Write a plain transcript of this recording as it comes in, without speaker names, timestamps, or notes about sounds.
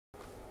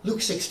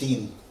Luke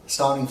 16,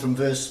 starting from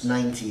verse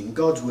 19,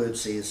 God's word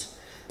says,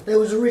 "There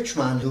was a rich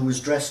man who was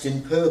dressed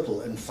in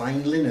purple and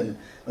fine linen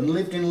and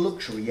lived in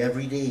luxury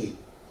every day.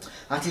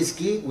 At his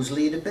gate was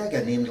laid a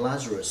beggar named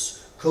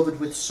Lazarus, covered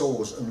with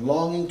sores and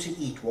longing to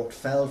eat what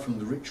fell from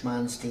the rich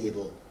man's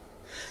table.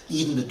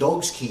 Even the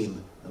dogs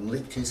came and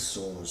licked his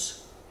sores."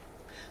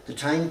 The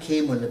time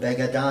came when the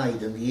beggar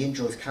died, and the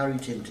angels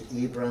carried him to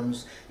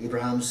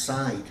Abraham's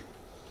side.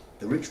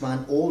 The rich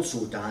man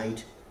also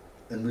died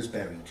and was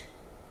buried.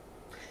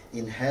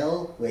 In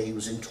hell, where he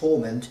was in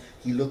torment,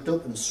 he looked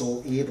up and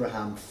saw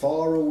Abraham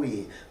far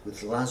away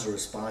with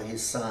Lazarus by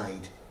his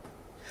side.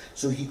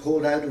 So he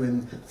called out to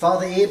him,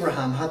 "Father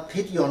Abraham, have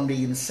pity on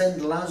me and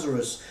send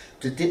Lazarus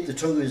to dip the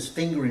tongue of his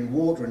finger in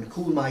water and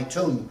cool my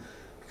tongue,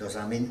 because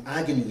I'm in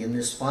agony in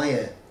this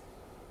fire."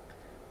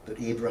 But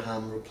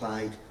Abraham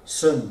replied,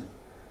 "Son,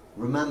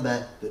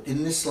 remember that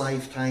in this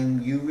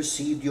lifetime you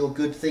received your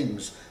good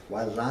things,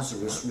 while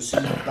Lazarus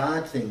received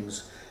bad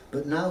things.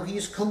 But now he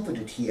is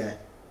comforted here,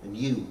 and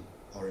you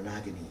are in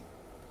agony.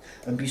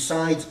 And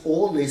besides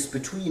all this,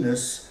 between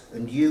us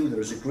and you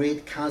there is a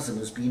great chasm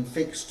has been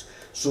fixed,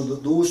 so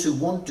that those who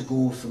want to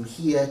go from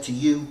here to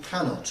you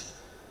cannot,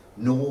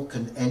 nor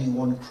can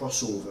anyone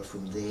cross over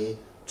from there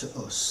to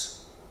us."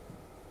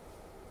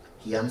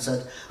 He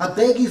answered, "I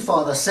beg you,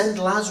 Father, send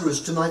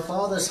Lazarus to my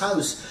father's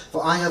house,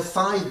 for I have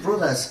 5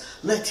 brothers.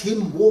 Let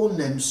him warn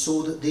them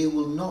so that they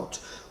will not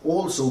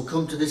also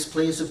come to this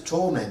place of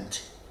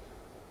torment."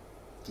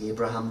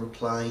 Abraham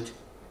replied,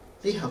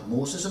 "They have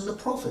Moses and the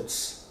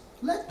prophets.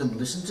 Let them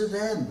listen to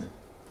them."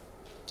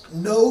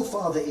 "No,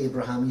 Father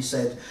Abraham," he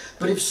said,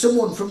 "but if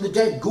someone from the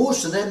dead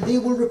goes to them, they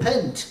will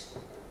repent."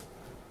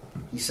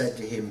 He said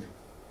to him,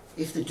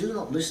 "If they do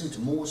not listen to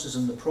Moses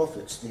and the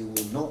prophets, they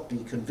will not be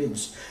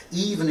convinced,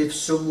 even if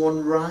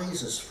someone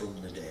rises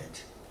from the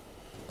dead."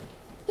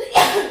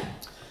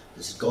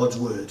 This is God's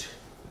word.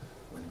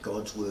 When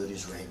God's word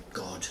is read,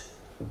 God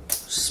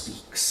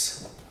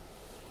speaks.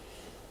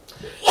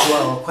 So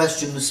our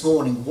question this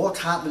morning, what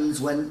happens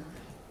when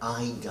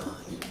I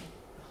die?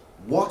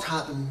 What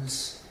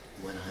happens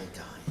when I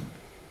die?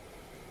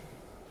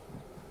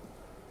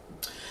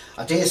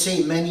 I dare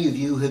say many of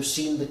you have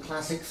seen the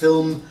classic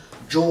film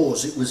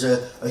Jaws. It was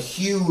a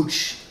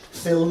huge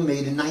film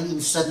made in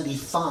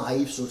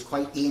 1975, so it's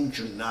quite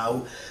ancient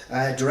now,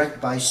 directed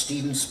by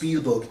Steven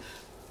Spielberg.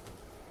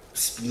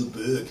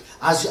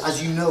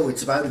 As you know,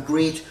 it's about a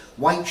great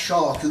white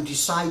shark who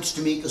decides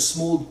to make a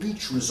small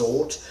beach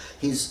resort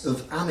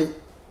of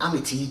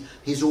Amity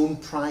his own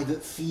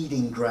private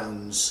feeding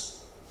grounds.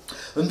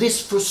 And this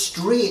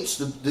frustrates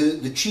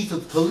the chief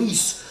of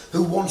police,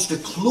 who wants to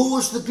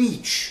close the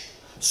beach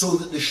so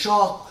that the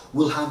shark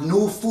will have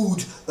no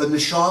food and the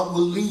shark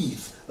will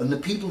leave and the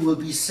people will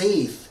be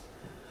safe.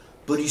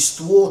 But he's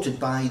thwarted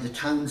by the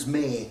town's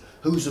mayor,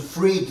 who's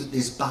afraid that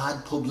this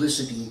bad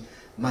publicity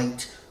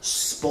might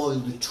spoil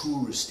the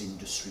tourist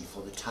industry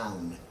for the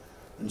town,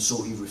 and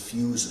so he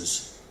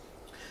refuses.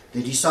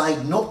 They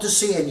decide not to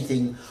say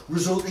anything,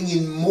 resulting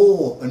in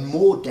more and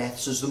more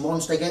deaths as the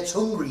monster gets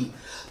hungry.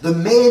 The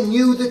mayor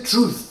knew the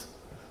truth,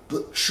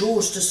 but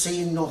chose to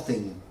say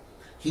nothing.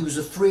 He was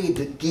afraid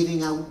that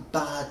giving out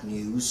bad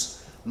news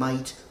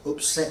might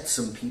upset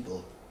some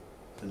people,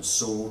 and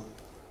so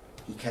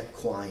he kept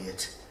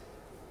quiet.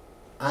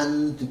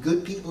 And the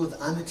good people of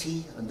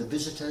Amity and the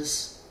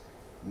visitors,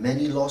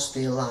 many lost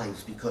their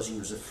lives because he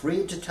was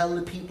afraid to tell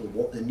the people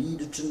what they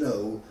needed to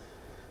know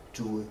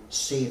to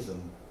save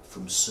them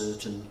from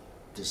certain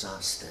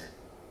disaster.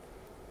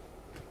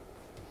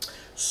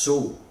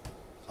 So,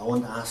 I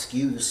want to ask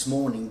you this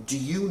morning, do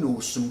you know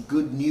some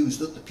good news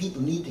that the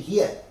people need to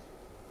hear?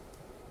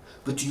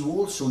 But do you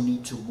also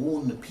need to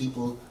warn the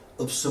people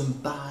of some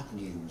bad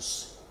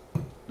news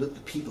that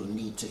the people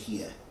need to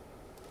hear?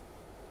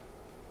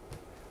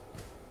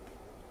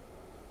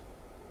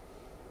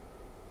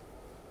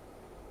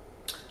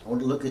 I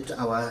want to look at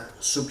our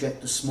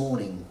subject this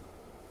morning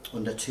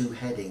under 2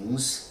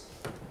 headings.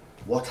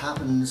 What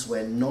happens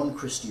when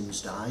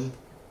non-Christians die,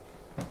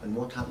 and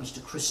what happens to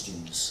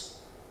Christians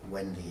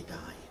when they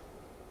die.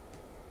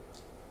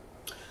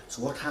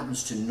 So what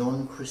happens to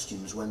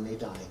non-Christians when they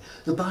die?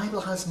 The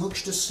Bible has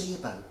much to say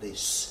about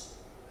this.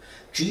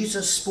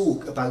 Jesus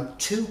spoke about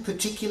 2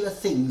 particular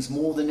things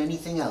more than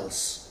anything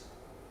else.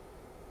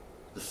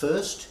 The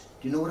first,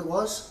 do you know what it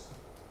was?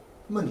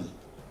 Money.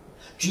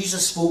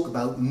 Jesus spoke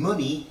about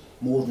money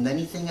more than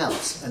anything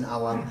else, and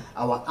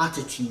our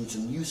attitudes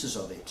and uses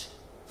of it.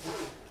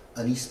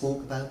 And he spoke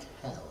about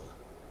hell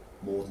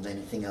more than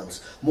anything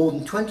else. More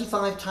than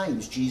 25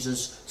 times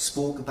Jesus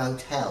spoke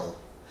about hell.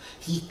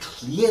 He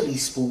clearly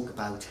spoke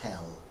about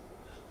hell.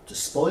 To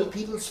spoil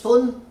people's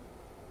fun?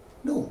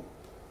 No.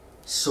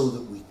 So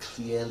that we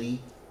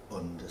clearly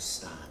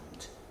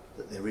understand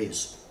that there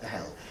is a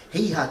hell.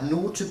 He had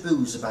no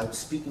taboos about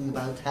speaking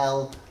about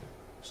hell,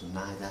 so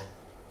neither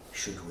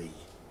should we.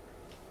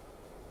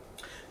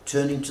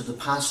 Turning to the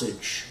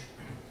passage,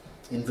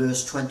 in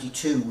verse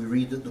 22 we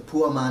read that the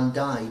poor man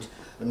died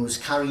and was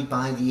carried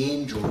by the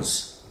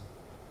angels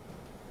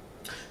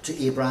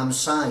to Abraham's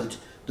side.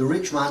 The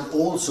rich man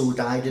also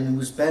died and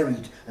was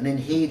buried, and in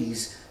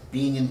Hades,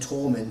 being in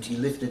torment, he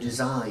lifted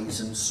his eyes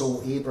and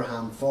saw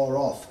Abraham far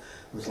off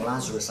with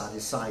Lazarus at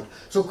his side.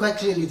 So quite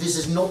clearly, this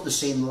is not the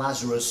same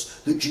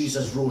Lazarus that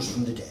Jesus rose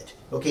from the dead.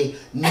 Okay,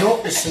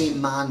 not the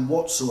same man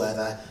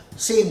whatsoever,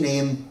 same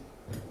name,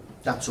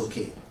 that's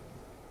okay.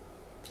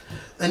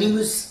 And he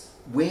was,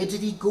 where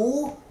did he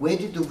go? Where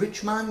did the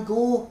rich man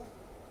go?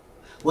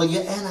 Well,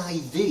 your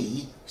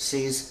NIV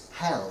says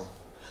hell.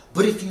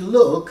 But if you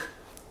look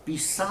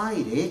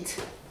beside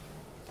it,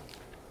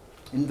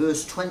 in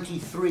verse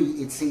 23,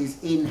 it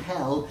says in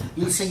hell,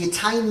 you'll see a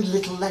tiny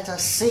little letter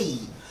C.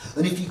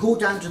 And if you go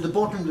down to the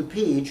bottom of the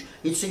page,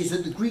 it says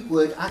that the Greek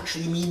word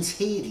actually means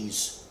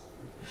Hades.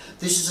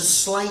 This is a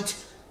slight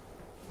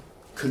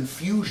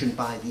confusion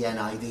by the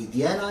NIV.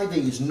 The NIV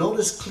is not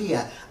as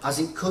clear as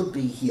it could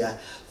be here.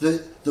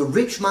 The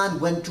rich man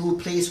went to a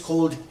place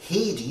called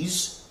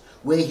Hades,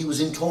 where he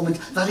was in torment.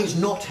 That is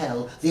not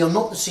hell. They are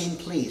not the same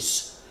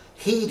place.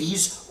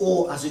 Hades,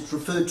 or as it's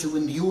referred to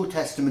in the Old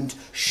Testament,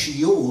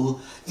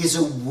 Sheol, is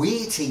a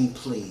waiting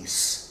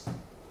place.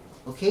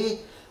 Okay?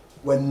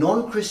 When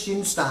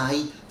non-Christians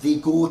die, they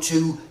go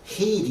to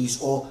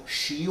Hades or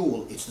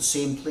Sheol. It's the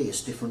same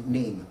place, different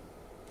name.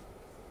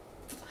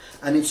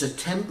 And it's a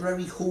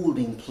temporary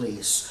holding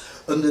place.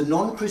 And the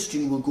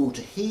non-Christian will go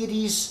to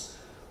Hades,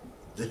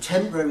 the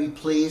temporary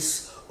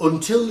place,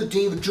 until the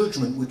day of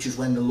judgment, which is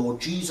when the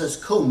Lord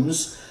Jesus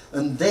comes.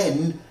 And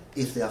then,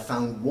 if they are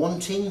found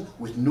wanting,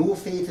 with no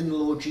faith in the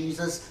Lord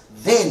Jesus,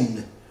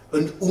 then,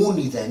 and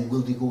only then,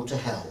 will they go to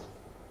hell.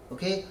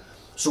 Okay?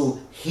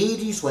 So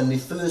Hades, when they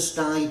first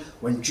die,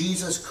 when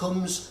Jesus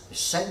comes, his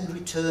second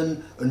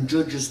return, and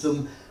judges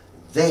them,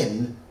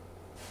 then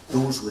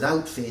those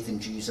without faith in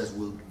Jesus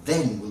will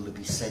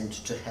be sent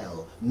to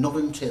hell. Not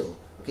until.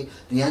 Okay?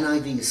 The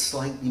NIV is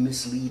slightly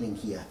misleading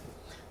here.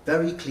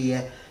 Very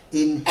clear,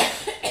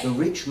 the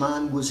rich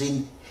man was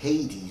in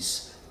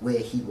Hades, where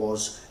he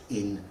was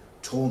in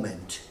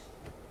torment.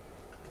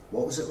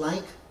 What was it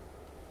like?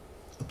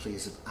 A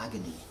place of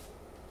agony.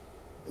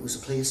 It was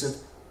a place of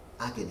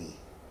agony.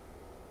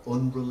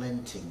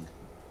 Unrelenting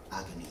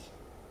agony.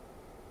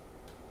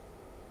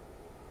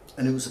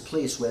 And it was a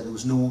place where there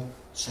was no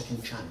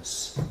second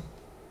chance.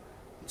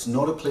 It's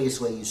not a place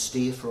where you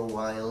stay for a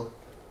while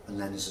and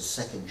then there's a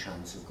second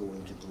chance of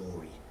going to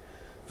glory.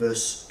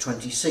 Verse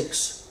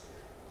 26,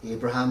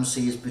 Abraham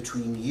says,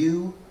 between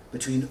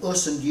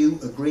us and you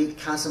a great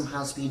chasm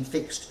has been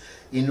fixed,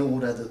 in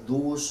order that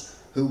those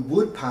who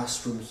would pass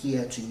from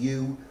here to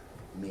you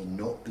may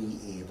not be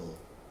able,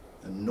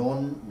 and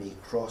none may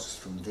cross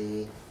from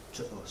there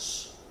to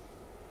us.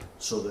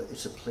 So that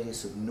it's a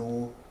place of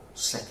no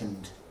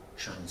second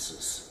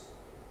chances.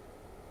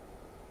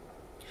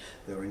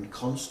 They're in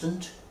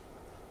constant,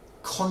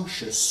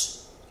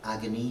 conscious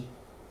agony,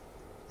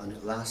 and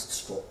it lasts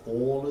for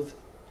all of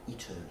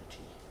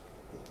eternity.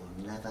 It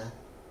will never,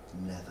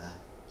 never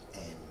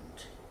end.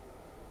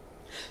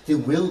 They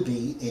will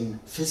be in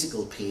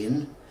physical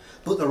pain,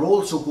 but they're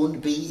also going to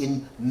be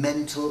in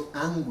mental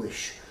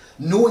anguish,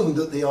 knowing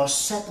that they are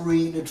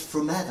separated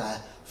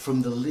forever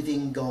from the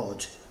living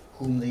God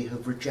whom they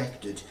have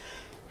rejected.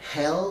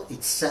 Hell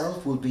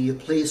itself will be a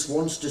place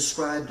once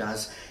described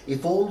as,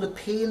 if all the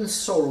pain,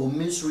 sorrow,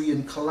 misery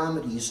and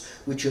calamities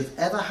which have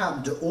ever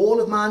happened to all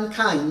of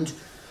mankind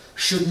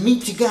should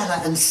meet together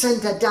and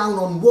centre down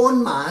on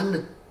one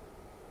man,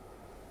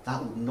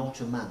 that would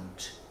not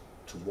amount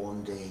to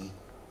one day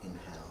in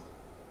hell.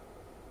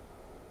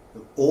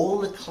 But all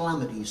the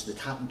calamities that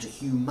happened to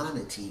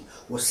humanity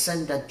were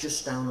centred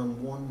just down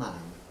on one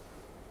man.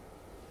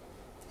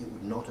 It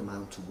would not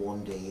amount to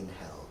one day in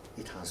hell,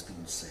 it has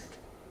been said.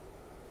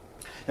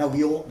 Now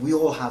we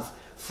all have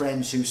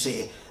friends who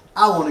say,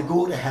 I want to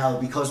go to hell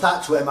because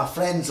that's where my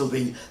friends will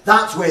be.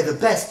 That's where the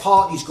best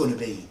party's going to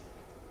be.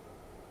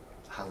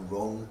 How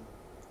wrong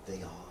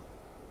they are.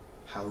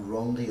 How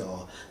wrong they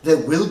are. There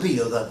will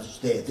be others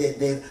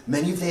there.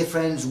 Many of their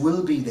friends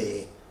will be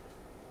there.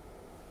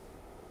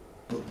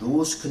 But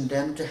those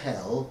condemned to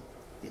hell,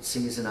 it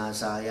says in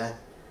Isaiah,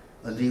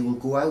 and they will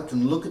go out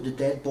and look at the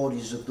dead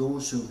bodies of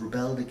those who have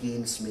rebelled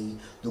against me.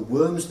 The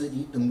worms that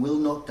eat them will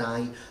not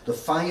die. The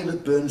fire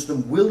that burns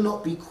them will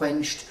not be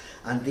quenched.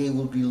 And they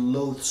will be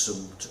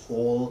loathsome to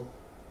all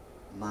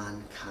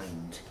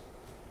mankind.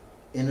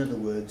 In other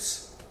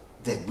words,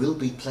 there will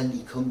be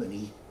plenty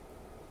company,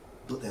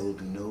 but there will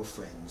be no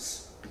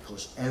friends,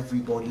 because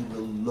everybody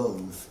will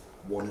loathe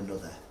one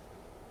another.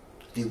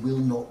 They will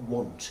not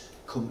want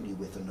company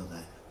with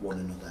one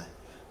another.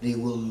 They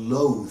will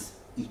loathe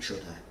each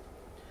other.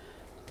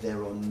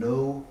 There are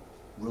no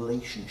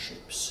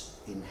relationships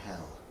in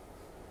hell.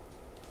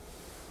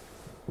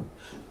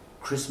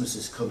 Christmas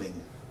is coming.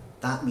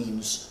 That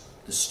means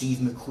the Steve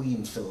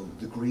McQueen film,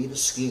 The Great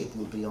Escape,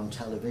 will be on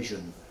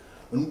television.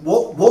 And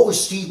what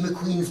was Steve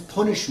McQueen's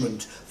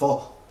punishment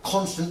for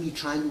constantly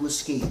trying to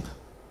escape?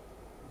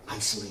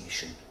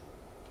 Isolation.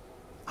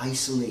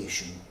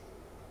 Isolation.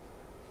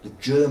 The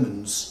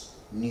Germans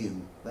knew,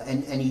 but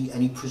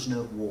any prisoner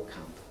of war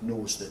camp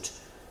knows that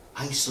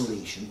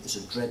isolation is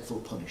a dreadful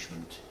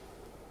punishment.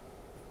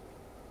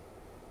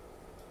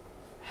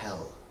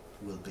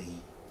 will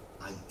be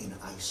in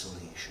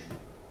isolation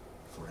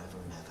forever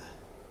and ever.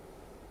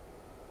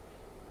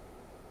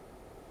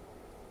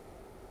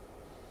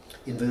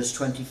 In verse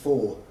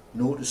 24,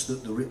 notice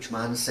that the rich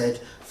man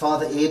said,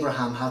 "Father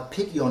Abraham, have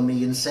pity on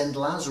me and send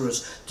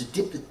Lazarus to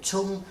dip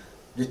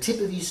the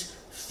tip of his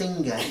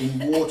finger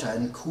in water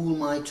and cool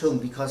my tongue,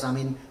 because I'm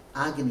in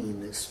agony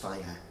in this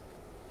fire."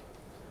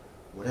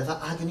 Whatever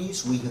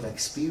agonies we have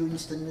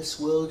experienced in this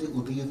world, it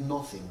will be of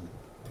nothing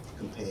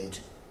compared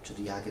to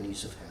the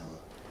agonies of hell.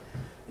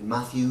 In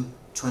Matthew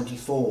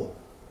 24,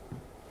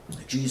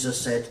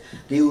 Jesus said,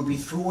 "They will be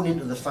thrown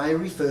into the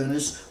fiery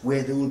furnace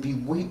where there will be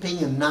weeping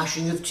and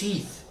gnashing of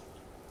teeth."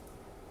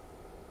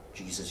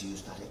 Jesus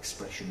used that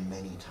expression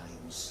many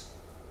times.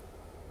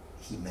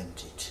 He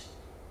meant it.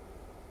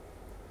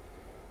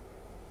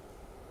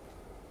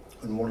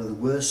 And one of the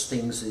worst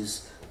things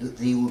is that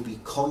they will be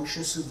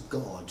conscious of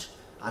God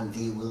and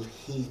they will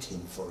hate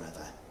him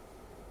forever.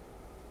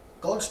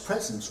 God's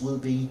presence will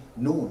be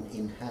known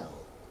in hell,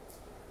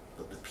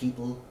 but the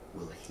people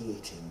will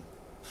hate him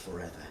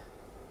forever.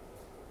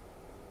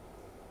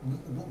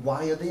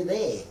 Why are they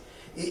there?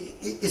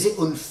 Is it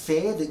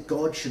unfair that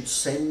God should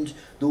send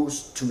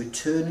those to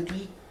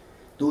eternity,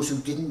 those who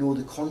didn't know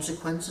the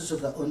consequences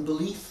of their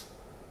unbelief?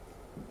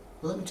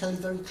 Well, let me tell you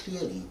very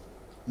clearly,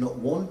 not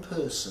one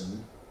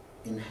person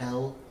in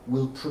hell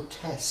will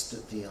protest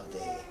that they are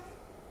there.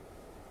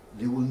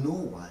 They will know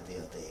why they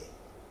are there.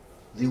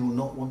 They will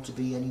not want to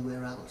be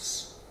anywhere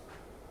else.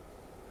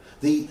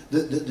 The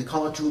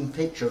cartoon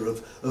picture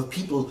of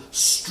people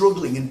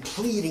struggling and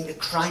pleading to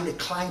trying to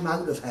climb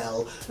out of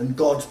hell, and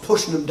God's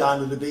pushing them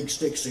down with a big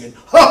stick saying,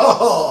 "Ha ha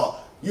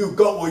ha! You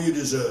got what you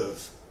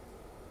deserve."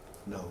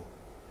 No.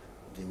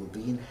 They will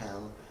be in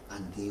hell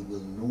and they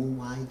will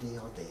know why they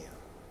are there.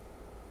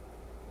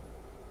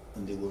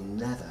 And they will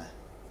never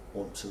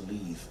want to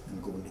leave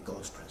and go into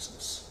God's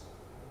presence.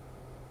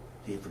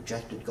 They have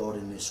rejected God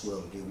in this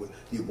world.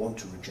 They want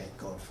to reject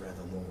God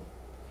forevermore.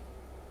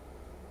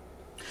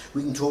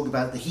 We can talk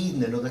about the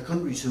heathen in other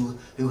countries who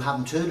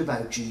haven't heard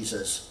about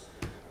Jesus.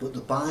 But the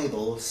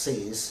Bible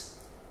says,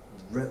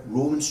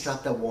 Romans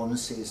chapter 1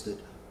 says that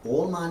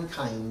all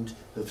mankind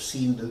have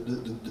seen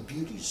the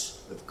beauties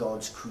of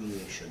God's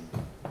creation,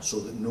 so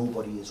that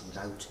nobody is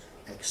without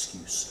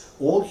excuse.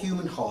 All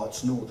human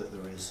hearts know that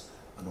there is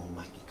an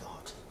Almighty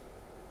God.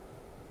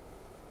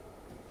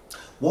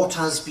 What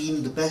has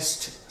been the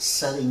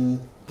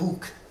best-selling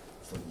book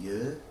for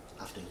year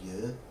after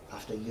year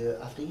after year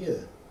after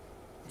year?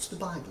 It's the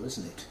Bible,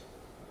 isn't it?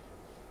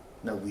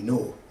 Now we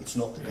know it's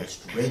not the best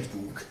read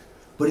book,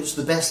 but it's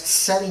the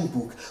best-selling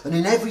book. And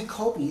in every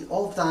copy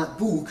of that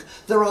book,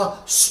 there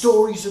are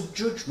stories of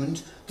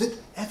judgment that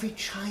every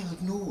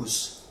child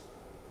knows.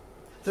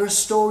 There are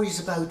stories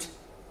about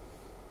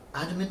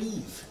Adam and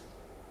Eve.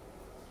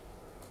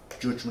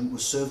 Judgment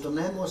was served on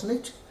them, wasn't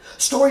it?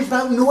 Stories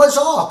about Noah's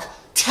Ark.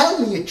 Tell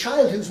me a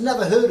child who's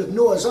never heard of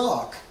Noah's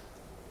Ark.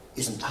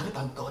 Isn't that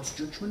about God's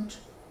judgment?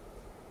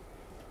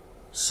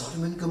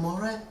 Sodom and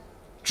Gomorrah?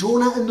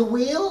 Jonah and the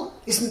whale?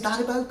 Isn't that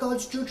about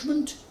God's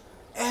judgment?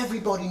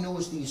 Everybody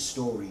knows these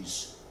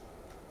stories.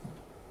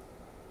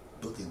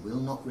 But they will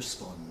not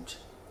respond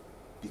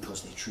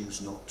because they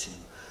choose not to.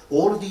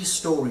 All of these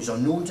stories are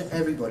known to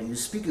everybody. They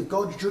speak of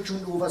God's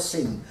judgment over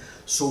sin.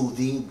 So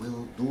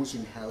those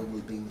in hell will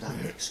be without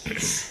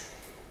excuse.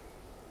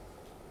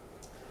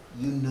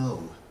 You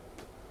know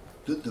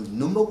that the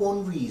number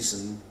one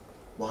reason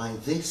why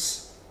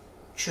this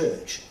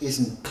church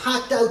isn't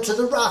packed out to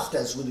the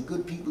rafters with the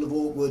good people of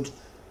Oakwood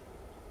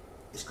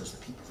is because the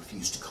people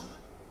refuse to come.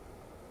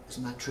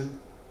 Isn't that true?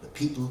 The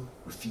people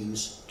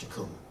refuse to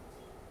come.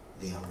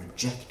 They are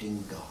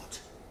rejecting God.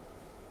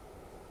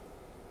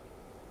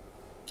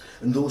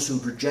 And those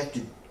who've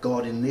rejected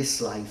God in this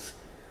life,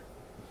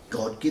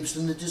 God gives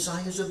them the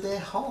desires of their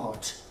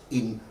heart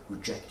in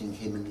rejecting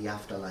him in the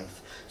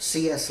afterlife.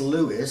 C.S.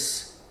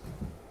 Lewis,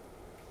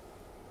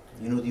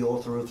 you know, the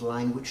author of The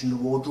Lion, Witch and the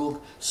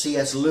Wardrobe,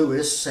 C.S.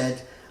 Lewis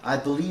said, "I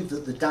believe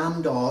that the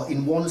damned are,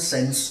 in one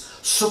sense,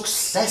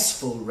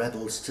 successful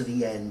rebels to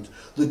the end.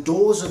 The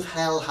doors of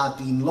hell have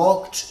been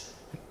locked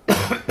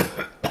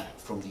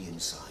from the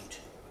inside,"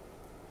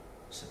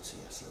 said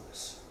C.S.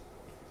 Lewis.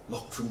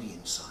 Locked from the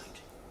inside.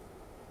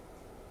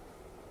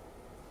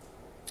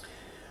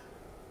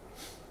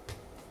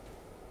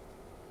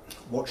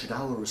 What should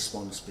our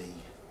response be?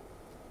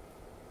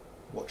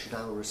 What should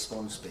our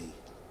response be?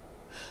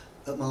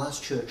 At my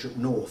last church up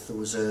north, there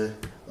was an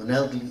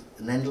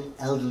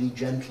elderly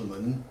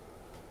gentleman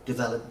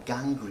developed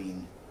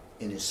gangrene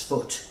in his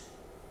foot.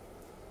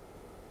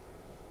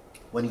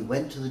 When he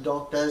went to the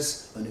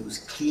doctors and it was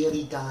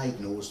clearly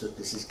diagnosed that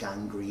this is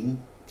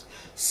gangrene,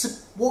 so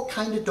what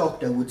kind of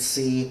doctor would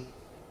say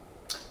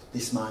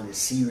this man is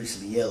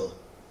seriously ill?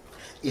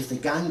 If the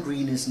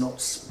gangrene is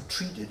not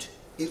treated,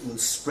 it will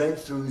spread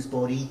through his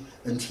body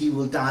and he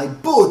will die.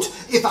 But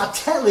if I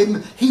tell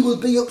him, he will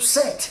be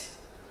upset.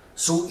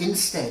 So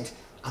instead,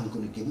 I'm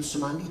going to give him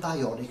some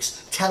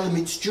antibiotics, tell him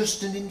it's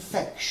just an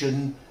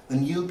infection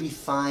and you'll be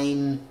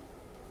fine,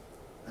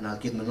 and I'll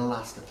give him an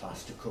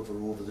elastoplast to cover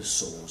over the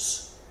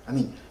sores. I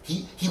mean,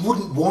 he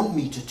wouldn't want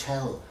me to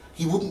tell.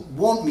 He wouldn't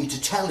want me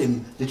to tell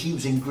him that he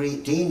was in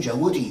great danger,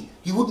 would he?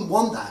 He wouldn't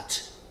want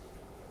that.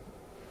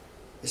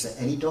 Is there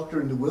any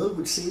doctor in the world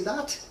would say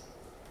that?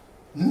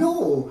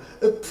 No.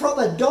 A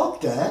proper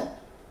doctor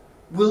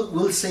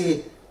will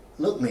say,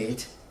 look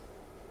mate,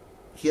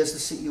 here's the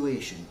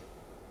situation.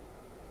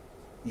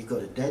 You've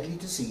got a deadly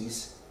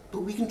disease,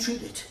 but we can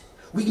treat it.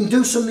 We can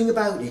do something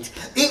about it.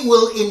 It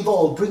will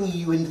involve bringing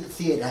you into the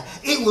theatre.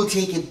 It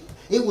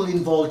will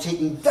involve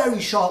taking very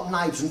sharp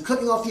knives and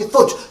cutting off your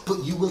foot,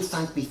 but you will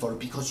thank me for it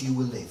because you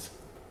will live.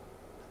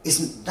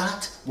 Isn't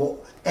that what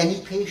any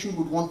patient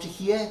would want to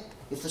hear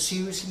if they're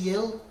seriously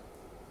ill?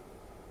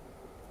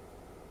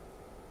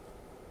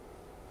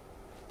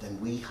 Then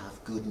we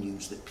have good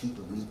news that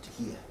people need to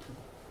hear.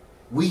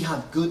 We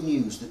have good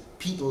news that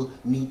people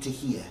need to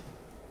hear.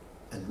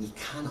 And we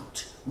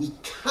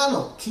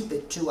cannot keep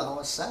it to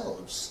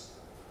ourselves.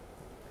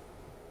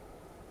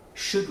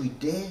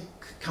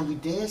 Can we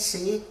dare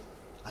say,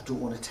 I don't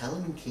want to tell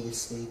them in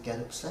case they get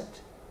upset?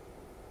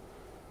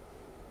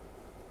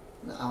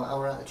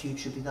 Our attitude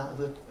should be that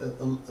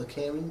of a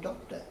caring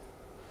doctor.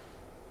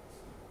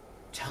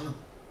 Tell them.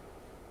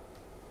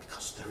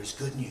 Because there is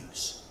good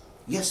news.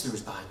 Yes, there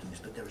is bad news,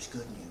 but there is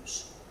good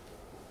news.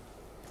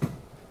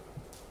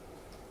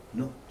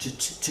 No,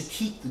 to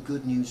keep the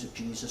good news of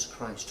Jesus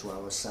Christ to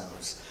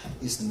ourselves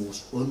is the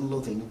most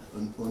unloving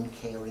and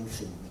uncaring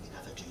thing we can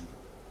ever do.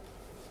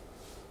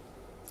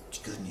 It's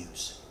good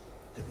news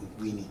that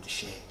we need to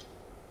share.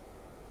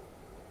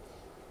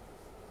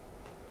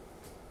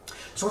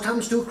 So what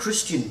happens to a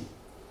Christian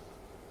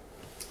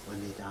when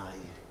they die?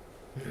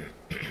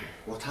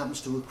 What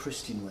happens to a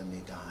Christian when they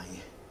die?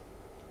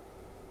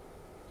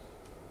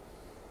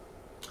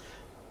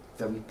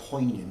 Very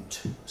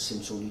poignant.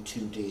 Since only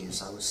 2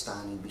 days I was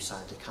standing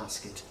beside the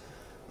casket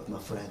of my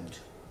friend.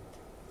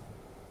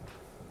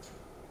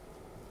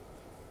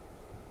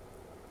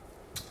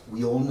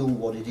 We all know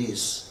what it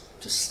is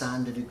to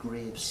stand at a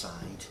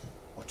graveside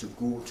or to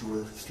go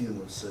to a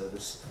funeral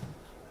service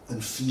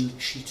and feel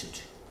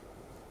cheated.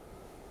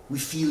 We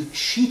feel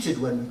cheated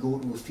when we go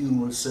to a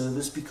funeral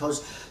service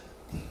because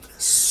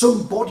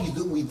somebody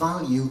that we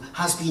value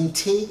has been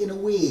taken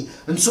away,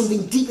 and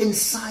something deep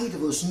inside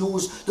of us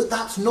knows that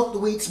that's not the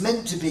way it's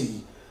meant to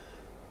be.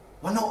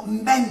 We're not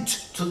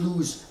meant to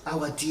lose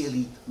our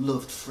dearly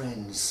loved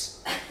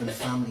friends and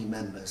family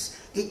members.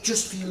 It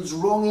just feels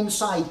wrong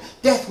inside.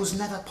 Death was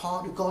never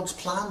part of God's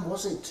plan,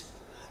 was it?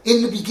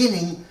 In the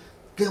beginning,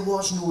 there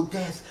was no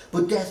death,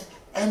 but death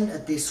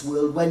entered this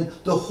world when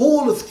the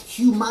whole of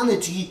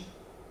humanity,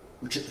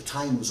 which at the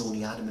time was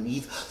only Adam and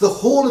Eve, the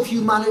whole of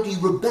humanity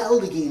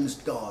rebelled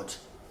against God.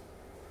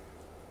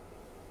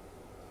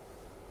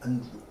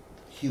 And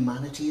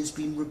humanity has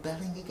been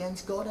rebelling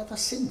against God ever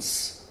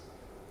since.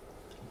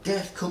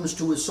 Death comes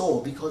to us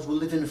all because we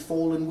live in a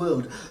fallen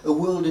world, a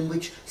world in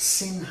which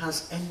sin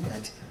has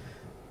entered.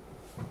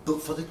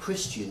 But for the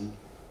Christian,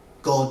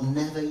 God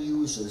never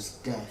uses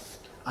death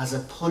as a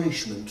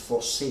punishment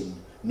for sin.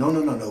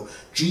 No.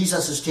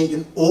 Jesus has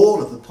taken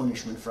all of the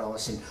punishment for our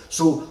sin.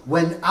 So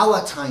when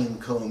our time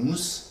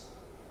comes,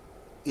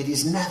 it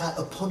is never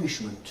a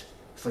punishment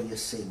for your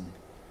sin.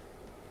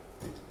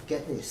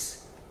 Get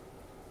this.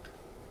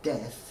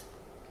 Death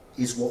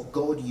is what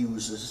God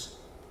uses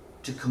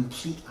to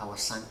complete our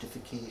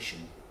sanctification.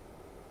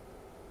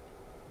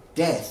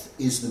 Death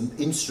is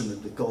the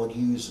instrument that God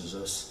uses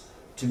us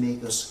to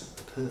make us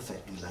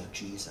perfectly like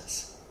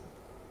Jesus.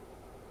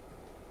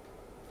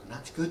 And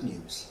that's good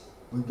news.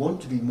 We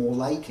want to be more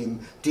like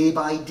him day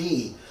by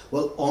day.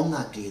 Well, on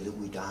that day that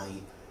we die,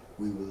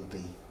 we will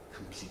be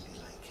completely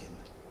like him.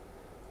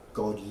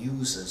 God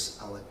uses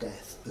our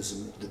death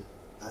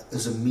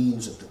as a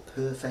means of the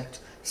perfect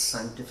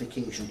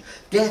sanctification.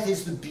 Death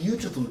is the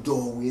beautiful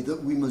doorway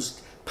that we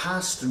must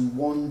pass through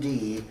one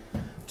day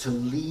to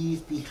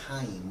leave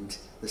behind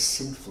the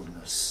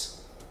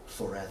sinfulness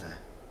forever.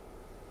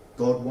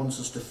 God wants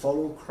us to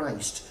follow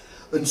Christ,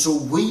 and so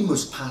we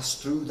must pass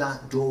through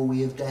that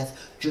doorway of death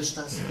just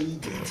as he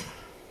did.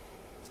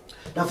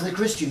 Now for the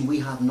Christian, we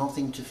have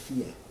nothing to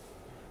fear.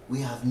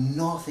 We have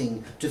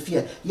nothing to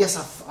fear.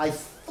 Yes, I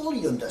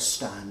fully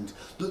understand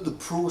that the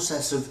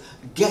process of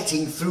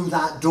getting through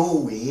that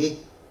doorway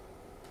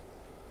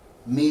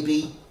may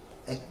be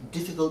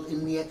difficult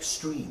in the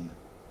extreme.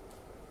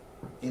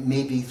 It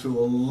may be through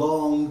a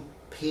long,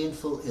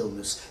 painful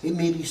illness. It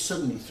may be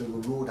suddenly through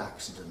a road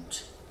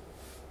accident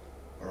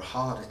or a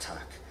heart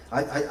attack.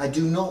 I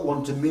do not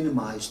want to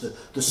minimise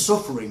the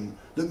suffering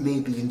that may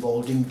be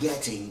involved in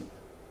getting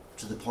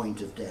to the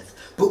point of death.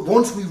 But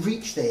once we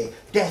reach there,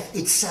 death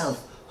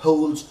itself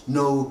holds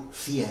no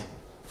fear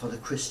for the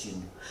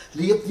Christian.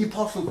 The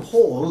Apostle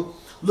Paul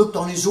looked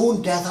on his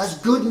own death as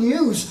good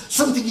news,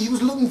 something he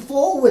was looking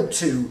forward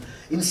to.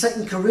 In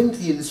 2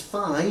 Corinthians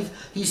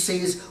 5, he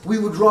says, we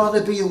would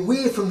rather be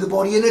away from the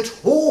body and at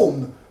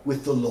home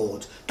with the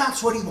Lord.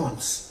 That's what he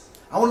wants.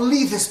 I want to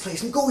leave this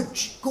place and go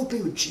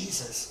be with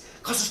Jesus.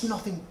 Because there's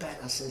nothing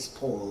better, says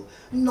Paul.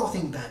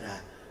 Nothing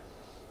better.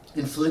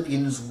 In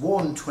Philippians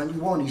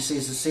 1:21 he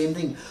says the same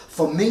thing.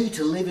 For me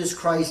to live is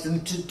Christ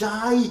and to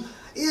die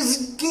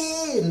is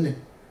gain.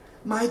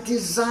 My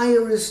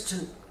desire is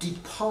to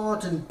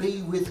depart and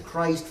be with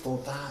Christ, for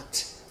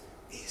that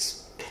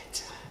is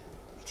better.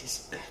 It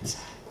is better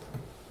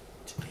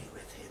to be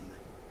with him.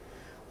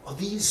 Are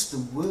these the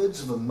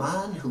words of a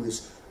man who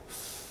is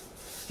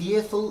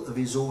fearful of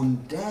his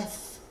own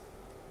death?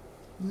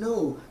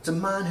 No, it's a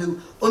man who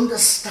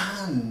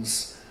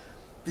understands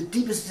the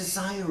deepest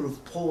desire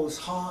of Paul's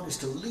heart is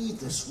to leave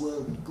this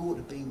world and go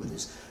to be with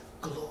his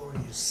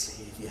glorious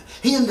Saviour.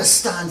 He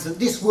understands that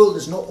this world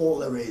is not all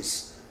there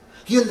is.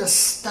 He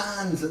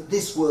understands that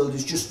this world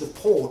is just the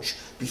porch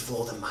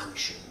before the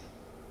mansion.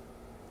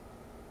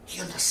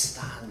 He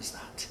understands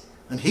that.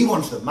 And he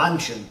wants the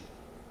mansion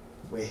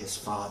where his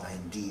Father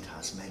indeed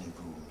has many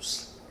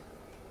rooms.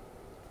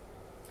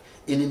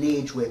 In an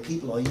age where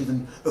people are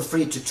even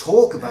afraid to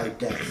talk about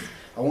death,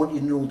 I want you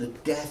to know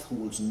that death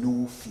holds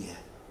no fear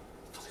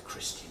for the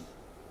Christian.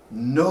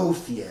 No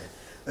fear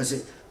as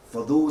it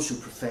for those who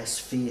profess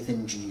faith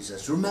in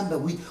Jesus. Remember,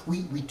 we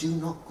do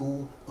not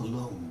go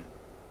alone.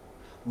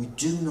 We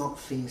do not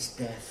face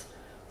death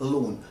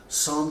alone.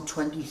 Psalm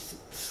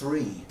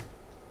 23,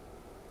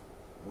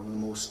 one of the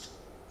most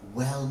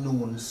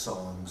well-known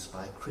psalms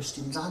by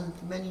Christians and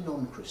many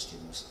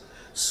non-Christians.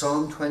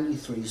 Psalm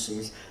 23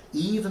 says,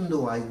 even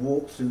though I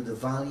walk through the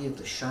valley of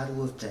the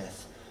shadow of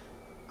death,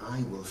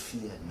 I will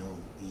fear no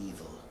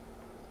evil,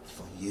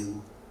 for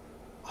you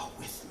are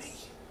with me.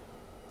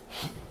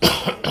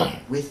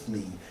 With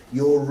me.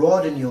 Your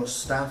rod and your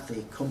staff,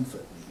 they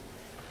comfort me.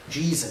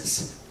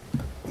 Jesus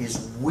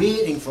is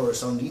waiting for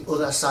us on the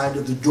other side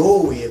of the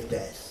doorway of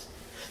death.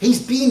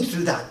 He's been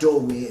through that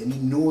doorway and he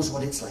knows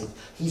what it's like.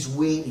 He's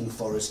waiting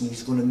for us and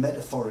he's going to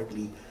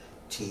metaphorically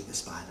take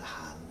us by the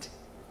hand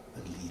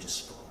and lead us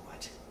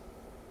forward.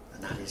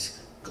 And that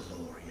is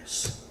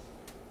glorious.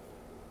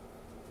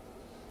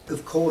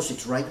 Of course,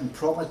 it's right and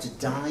proper to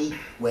die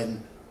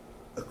when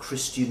a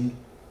Christian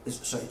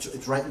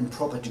it's right and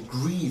proper to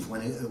grieve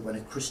when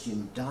a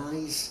Christian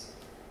dies.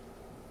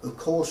 Of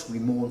course we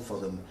mourn for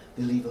them.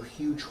 They leave a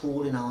huge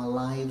hole in our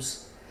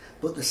lives,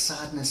 but the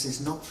sadness is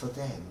not for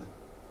them.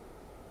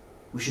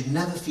 We should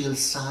never feel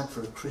sad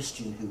for a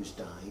Christian who's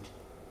died.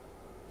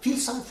 Feel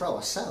sad for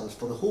ourselves,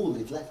 for the hole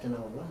they've left in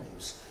our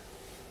lives,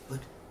 but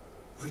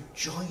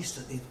rejoice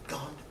that they've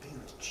gone to be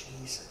with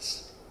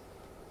Jesus.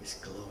 It's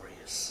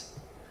glorious.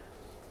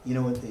 You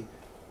know, at the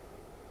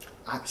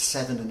Acts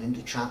 7 and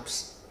into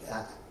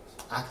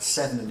Acts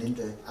 7 and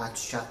into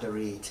Acts chapter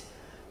 8,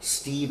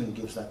 Stephen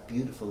gives that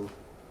beautiful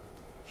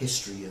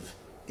history of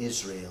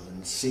Israel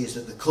and says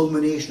that the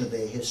culmination of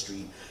their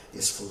history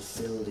is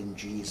fulfilled in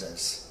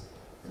Jesus.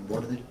 And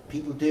what do the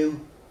people do?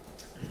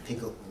 They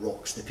pick up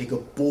rocks, they pick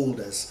up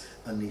boulders,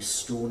 and they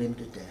stone him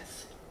to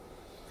death.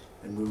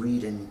 And we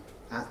read in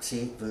Acts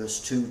 8 verse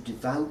 2,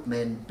 devout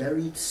men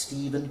buried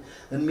Stephen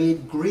and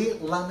made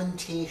great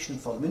lamentation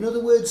for him. In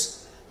other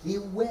words, they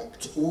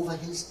wept over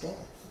his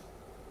death.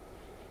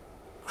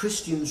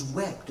 Christians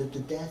wept at the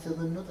death of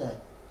another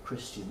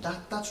Christian.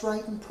 That's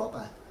right and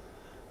proper.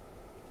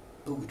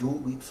 But we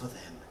don't weep for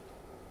them.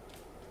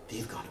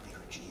 They've got to be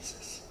with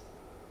Jesus.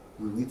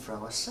 We weep for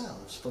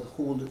ourselves, for the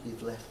hole that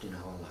they've left in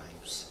our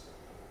lives.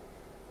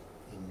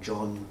 In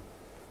John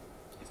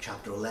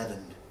chapter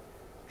 11,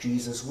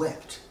 Jesus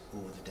wept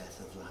over the death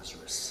of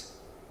Lazarus.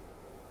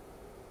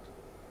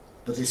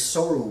 But this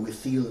sorrow we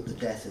feel at the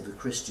death of a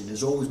Christian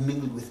is always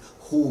mingled with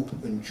hope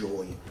and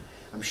joy.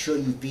 I'm sure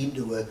you've been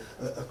to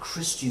a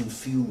Christian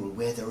funeral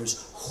where there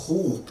is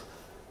hope,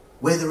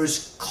 where there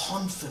is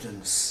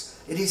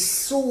confidence. It is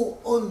so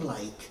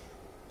unlike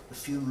the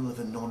funeral of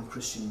a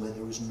non-Christian where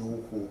there is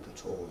no hope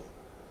at all.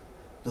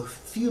 The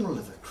funeral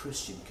of a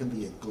Christian can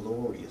be a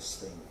glorious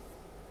thing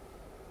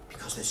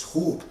because there's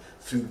hope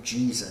through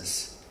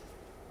Jesus.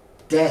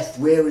 Death,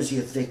 where is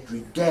your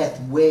victory?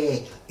 Death, where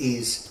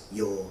is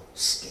your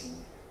sting?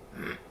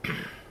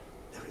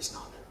 There is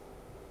none.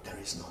 There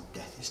is none.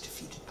 Death is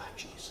defeated by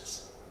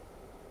Jesus.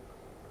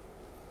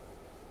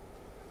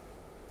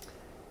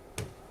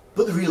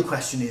 But the real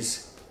question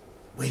is,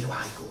 where do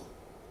I go?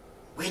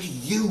 Where do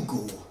you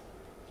go?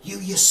 You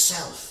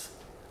yourself.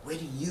 Where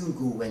do you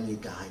go when you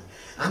die?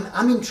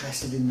 I'm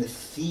interested in the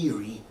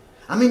theory.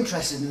 I'm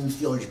interested in the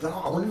theology, but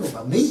I want to know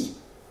about me.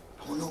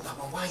 I want to know about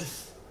my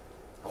wife.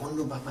 I want to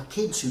know about my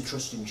kids who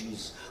trust in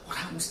Jesus. What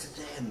happens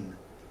to them?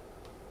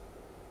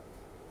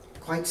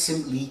 Quite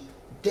simply,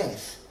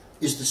 death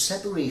is the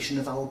separation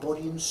of our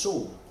body and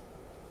soul.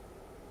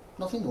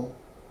 Nothing more.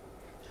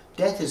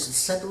 Death is the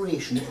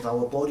separation of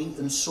our body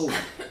and soul.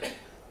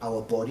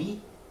 Our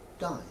body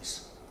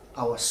dies.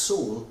 Our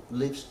soul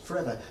lives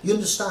forever. You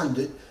understand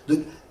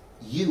that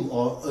you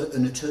are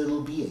an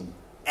eternal being.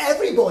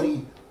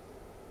 Everybody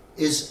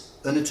is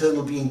an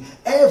eternal being.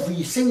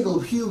 Every single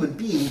human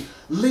being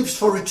lives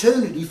for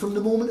eternity from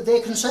the moment of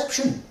their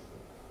conception.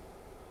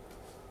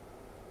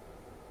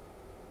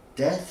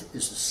 Death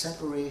is the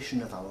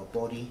separation of our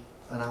body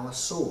and our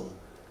soul.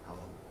 Our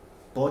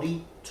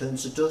body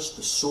turns to dust,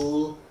 the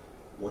soul,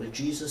 what did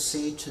Jesus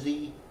say to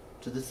the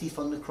to the thief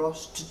on the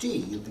cross, today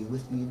you'll be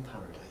with me in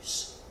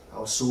paradise.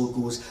 Our soul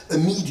goes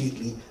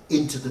immediately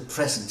into the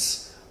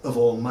presence of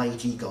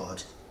Almighty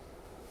God.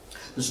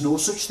 There's no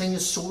such thing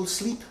as soul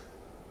sleep.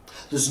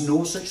 There's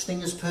no such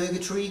thing as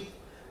purgatory.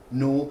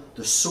 No,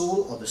 the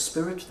soul or the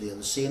spirit, they are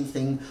the same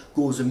thing,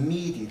 goes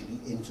immediately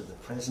into the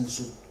presence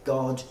of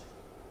God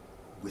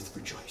with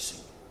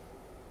rejoicing.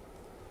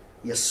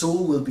 Your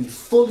soul will be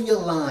fully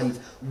alive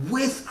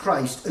with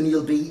Christ, and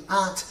you'll be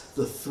at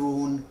the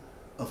throne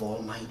of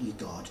Almighty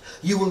God.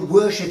 You will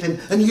worship him,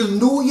 and you'll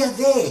know you're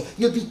there.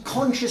 You'll be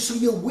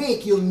consciously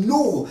awake. You'll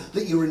know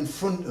that you're in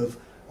front of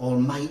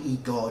Almighty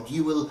God.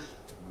 You will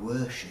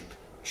worship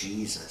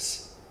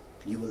Jesus.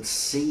 You will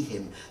see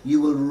him.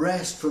 You will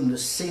rest from the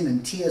sin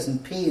and tears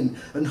and pain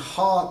and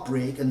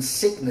heartbreak and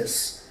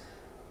sickness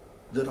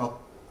that are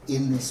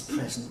in this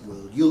present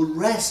world. You'll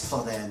rest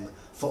for them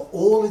for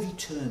all of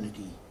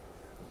eternity.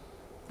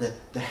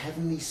 The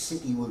heavenly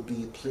city will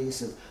be a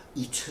place of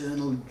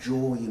eternal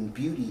joy and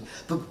beauty.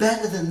 But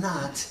better than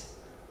that,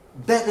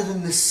 better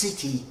than the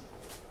city,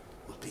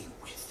 will be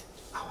with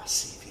our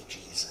Saviour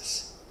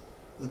Jesus.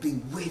 We'll be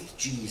with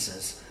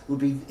Jesus. We'll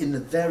be in the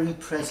very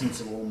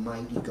presence of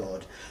Almighty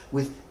God,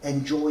 with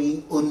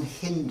enjoying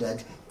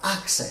unhindered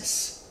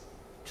access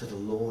to the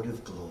Lord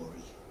of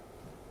glory.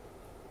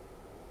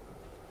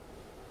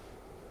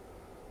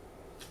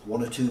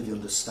 One or two of you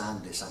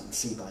understand this. I can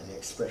see by the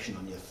expression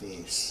on your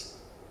face.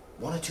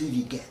 One or two of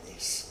you get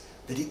this,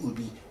 that it will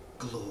be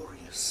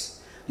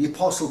glorious. The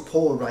Apostle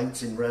Paul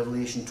writes in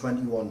Revelation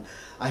 21,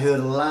 I heard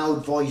a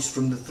loud voice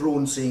from the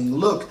throne saying,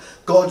 look,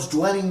 God's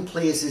dwelling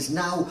place is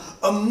now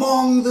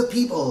among the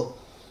people,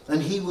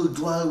 and he will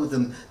dwell with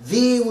them.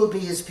 They will be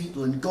his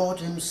people, and God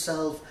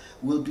himself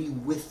will be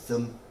with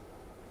them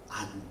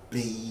and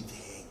be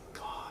their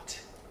God.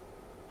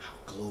 How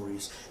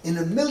glorious. In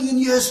 1,000,000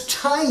 years'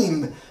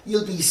 time,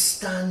 you'll be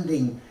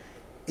standing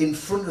in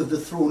front of the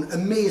throne,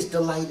 amazed,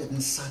 delighted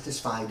and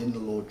satisfied in the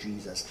Lord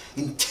Jesus.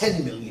 In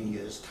 10 million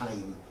years'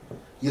 time,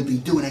 you'll be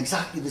doing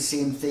exactly the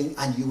same thing,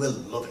 and you will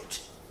love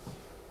it.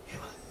 You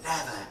will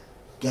never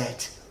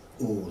get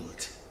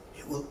old.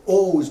 It will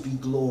always be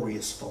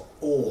glorious for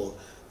all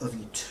of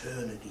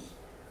eternity.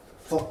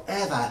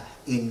 Forever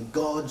in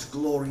God's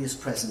glorious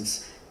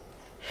presence.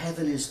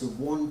 Heaven is the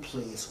one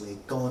place where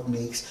God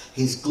makes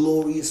his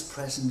glorious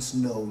presence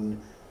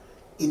known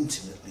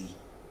intimately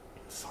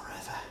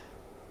forever.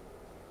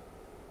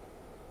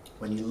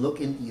 When you look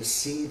into your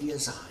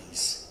Saviour's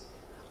eyes,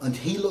 and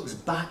he looks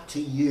back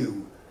to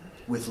you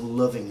with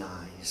loving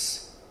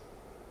eyes,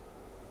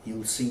 you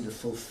will see the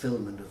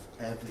fulfillment of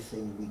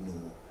everything we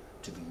know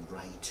to be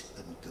right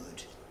and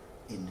good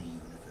in the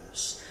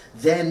universe.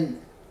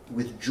 Then,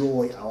 with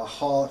joy, our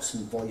hearts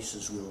and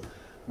voices will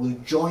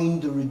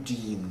join the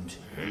redeemed,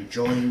 and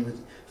join with,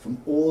 from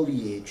all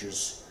the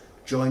ages,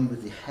 join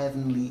with the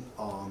heavenly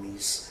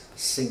armies,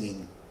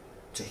 singing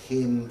to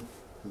him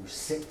who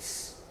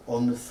sits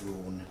on the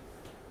throne,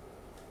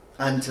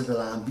 and to the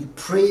Lamb be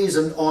praise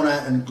and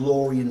honour and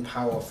glory and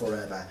power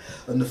forever.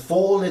 And the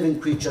 4 living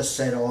creatures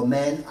said,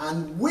 Amen,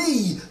 and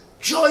we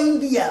join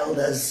the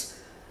elders,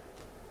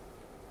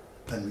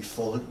 and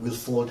we'll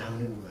fall down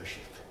in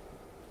worship.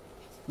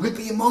 We'll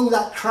be among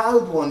that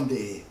crowd one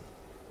day.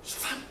 It's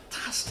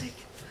fantastic.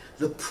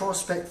 The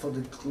prospect for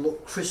the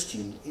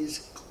Christian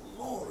is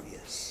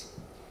glorious.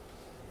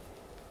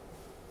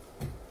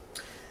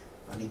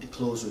 I need to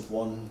close with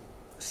one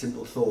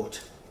simple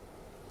thought.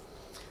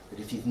 That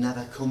if you've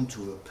never come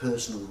to a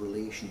personal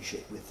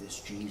relationship with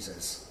this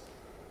Jesus,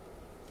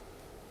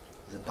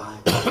 the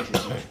Bible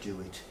urges you to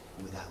do it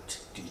without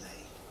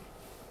delay.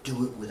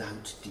 Do it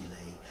without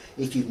delay.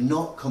 If you've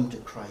not come to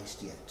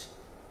Christ yet,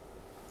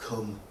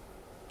 come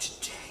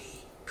today.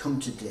 Come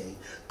today.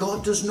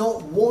 God does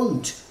not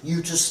want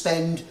you to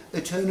spend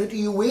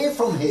eternity away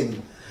from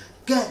him.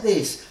 Get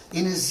this,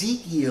 in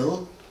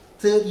Ezekiel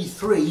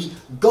 33,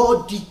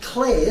 God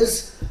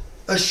declares,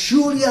 as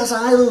surely as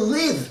I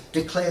live,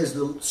 declares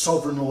the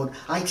sovereign Lord,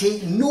 I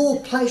take no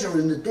pleasure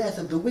in the death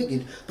of the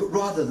wicked, but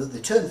rather that they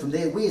turn from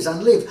their ways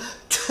and live.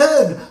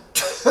 Turn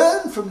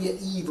from your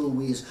evil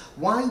ways.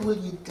 Why will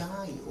you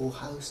die, O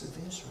house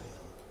of Israel?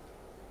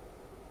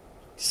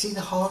 See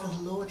the heart of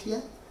the Lord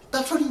here?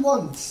 That's what he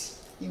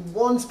wants. He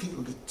wants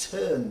people to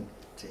turn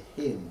to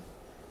him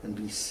and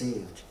be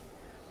saved.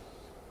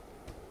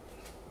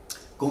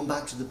 Going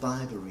back to the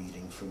Bible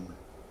reading from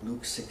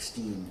Luke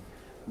 16,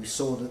 we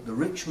saw that the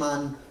rich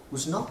man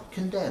was not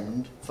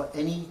condemned for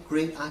any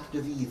great act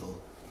of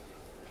evil.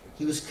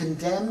 He was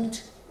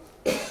condemned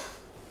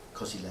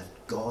because he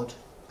left God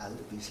out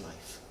of his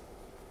life.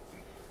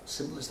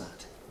 Simple as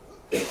that.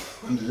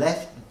 He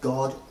left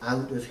God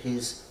out of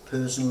his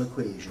personal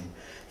equation.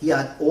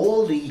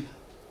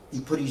 He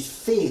put his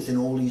faith in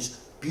all these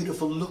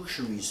beautiful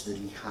luxuries that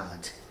he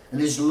had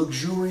and his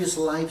luxurious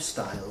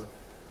lifestyle,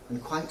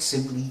 and quite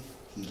simply,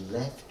 he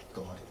left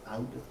God out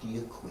of the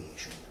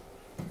equation.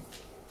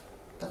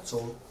 That's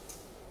all.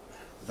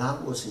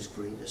 That was his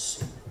greatest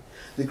sin.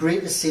 The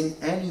greatest sin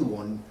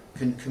anyone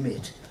can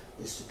commit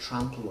is to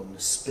trample on the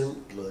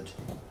spilt blood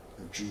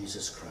of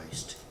Jesus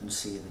Christ and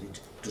say that it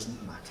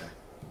doesn't matter.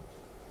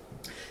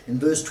 In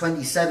verse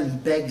 27, he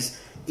begs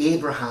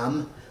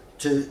Abraham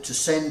to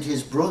send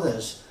his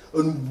brothers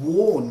and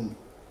warn.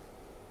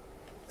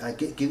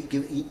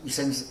 He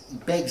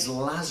begs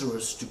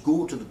Lazarus to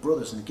go to the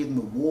brothers and give them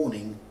a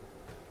warning,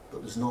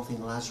 but there's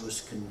nothing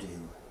Lazarus can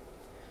do.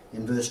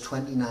 In verse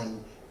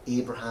 29,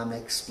 Abraham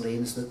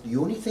explains that the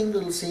only thing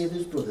that will save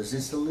his brothers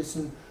is to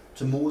listen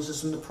to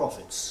Moses and the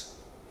prophets.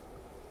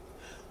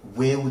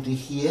 Where would they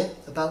hear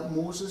about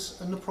Moses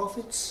and the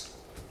prophets?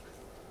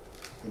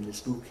 In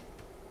this book.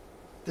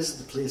 This is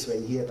the place where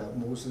you hear about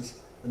Moses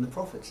and the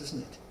prophets,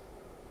 isn't it?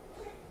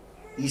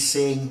 He's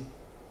saying,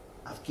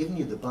 I've given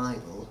you the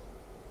Bible,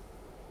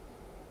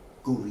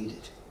 go read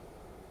it.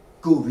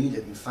 Go read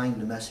it and find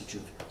the message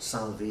of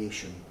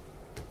salvation.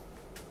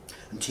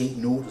 And take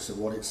notice of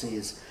what it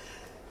says.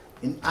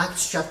 In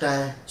Acts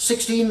chapter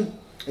 16,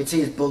 it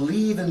says,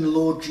 believe in the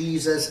Lord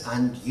Jesus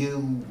and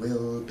you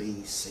will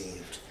be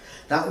saved.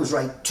 That was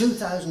right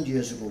 2,000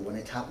 years ago when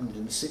it happened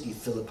in the city of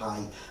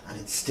Philippi, and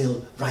it's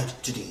still right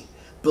today.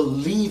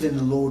 Believe in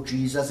the Lord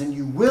Jesus and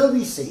you will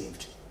be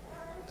saved.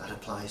 That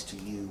applies to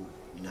you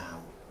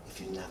now if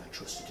you've never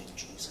trusted in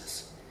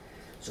Jesus.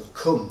 So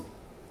come,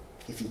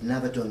 if you've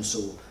never done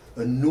so,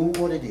 and know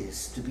what it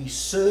is to be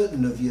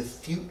certain of your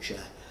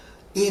future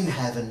in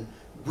heaven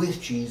with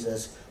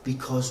Jesus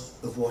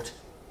because of what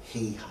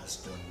he has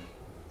done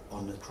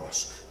on the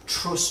cross.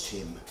 Trust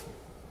him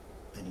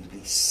and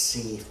you'll be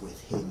safe with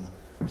him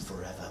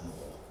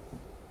forevermore.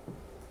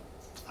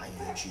 I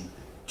urge you,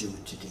 do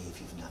it today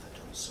if you've never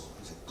done so.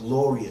 He's a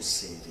glorious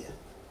Saviour.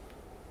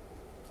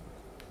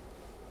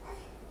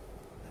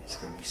 And it's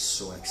going to be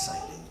so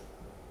exciting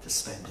to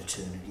spend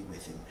eternity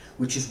with him,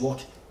 which is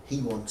what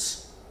he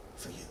wants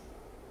for you.